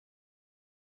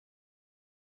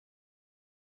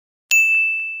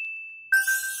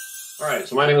All right,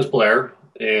 so my name is Blair,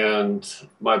 and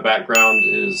my background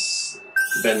is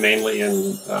been mainly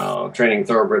in training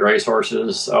thoroughbred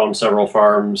racehorses. I own several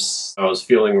farms. I was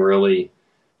feeling really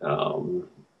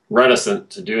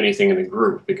reticent to do anything in a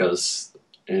group because,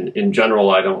 in general,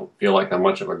 I don't feel like I'm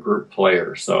much of a group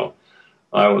player. So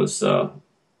I was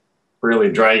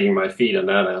really dragging my feet in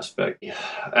that aspect.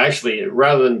 Actually,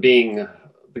 rather than being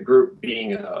the group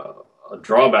being a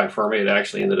drawback for me, it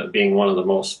actually ended up being one of the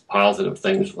most positive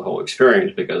things of the whole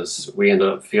experience because we ended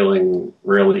up feeling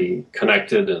really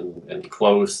connected and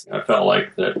close. I felt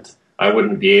like that I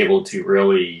wouldn't be able to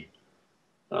really,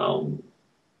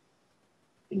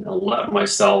 let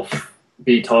myself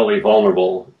be totally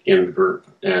vulnerable in the group,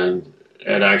 and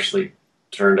it actually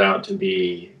turned out to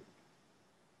be,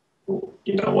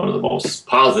 one of the most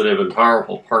positive and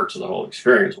powerful parts of the whole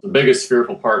experience. The biggest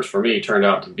fearful parts for me turned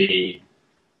out to be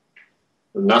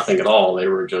nothing at all. They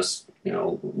were just,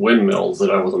 windmills that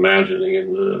I was imagining,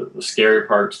 and the scary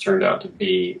parts turned out to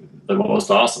be the most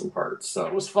awesome parts. So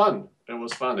it was fun. It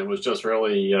was fun. It was just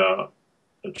really a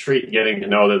treat getting to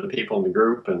know the people in the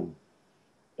group, and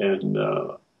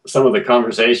some of the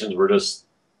conversations were just,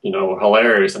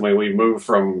 hilarious. I mean, we moved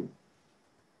from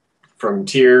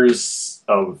tears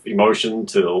of emotion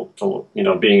to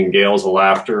being gales of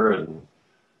laughter, and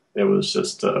it was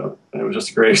just a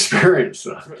great experience.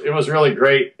 It was really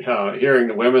great hearing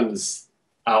the women's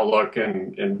outlook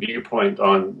and viewpoint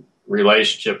on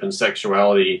relationship and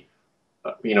sexuality.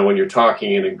 When you're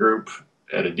talking in a group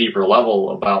at a deeper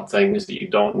level about things that you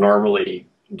don't normally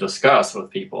discuss with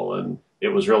people, and it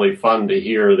was really fun to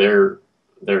hear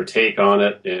their take on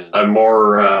it. And I'm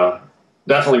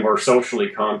definitely more socially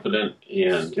confident,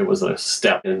 and it was a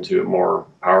step into a more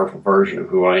powerful version of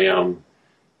who I am.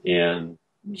 And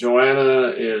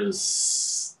Joanna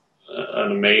is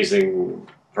an amazing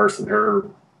person. Her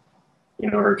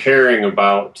caring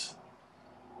about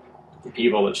the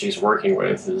people that she's working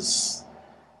with is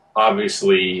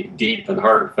obviously deep and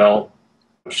heartfelt.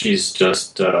 She's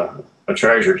just a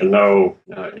treasure to know.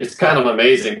 It's kind of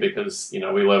amazing because, we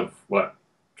live,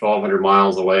 1,200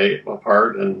 miles away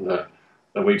apart, and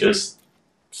we just,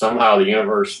 somehow the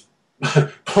universe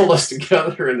pulled us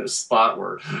together in this spot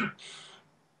where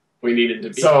we needed to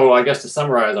be. So I guess to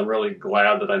summarize, I'm really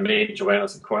glad that I made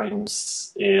Joanna's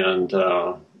acquaintance, and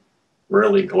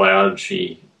really glad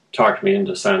she talked me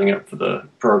into signing up for the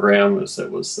program. It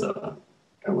was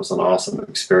an awesome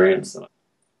experience.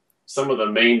 Some of the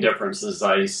main differences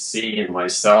I see in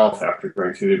myself after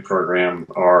going through the program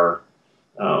are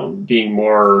being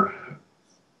more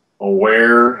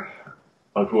aware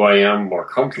of who I am, more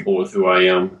comfortable with who I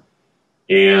am,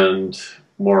 and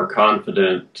more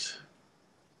confident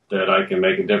that I can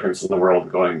make a difference in the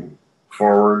world going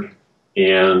forward,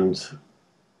 and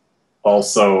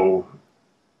also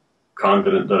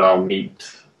confident that I'll meet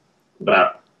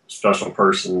that special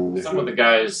person. Some of the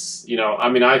guys,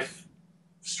 I've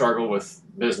struggled with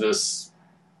business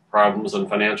problems and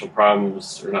financial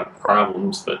problems, or not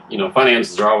problems, but,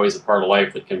 finances are always a part of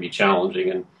life that can be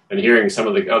challenging. And hearing some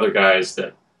of the other guys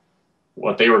that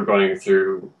what they were going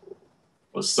through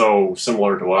was so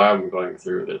similar to what I'm going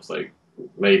through, that's like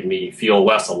made me feel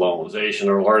less alone.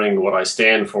 Or learning what I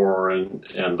stand for, and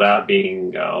that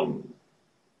being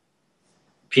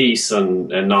peace and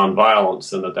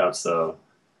nonviolence, and that's a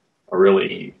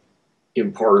really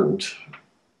important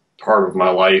part of my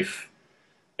life.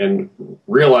 And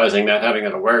realizing that, having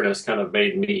that awareness, kind of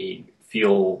made me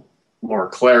feel more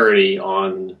clarity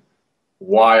on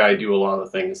why I do a lot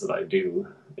of things that I do,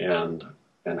 and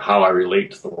how I relate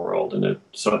to the world. And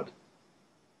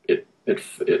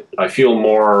I feel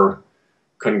more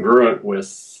congruent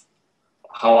with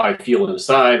how I feel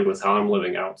inside with how I'm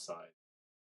living outside.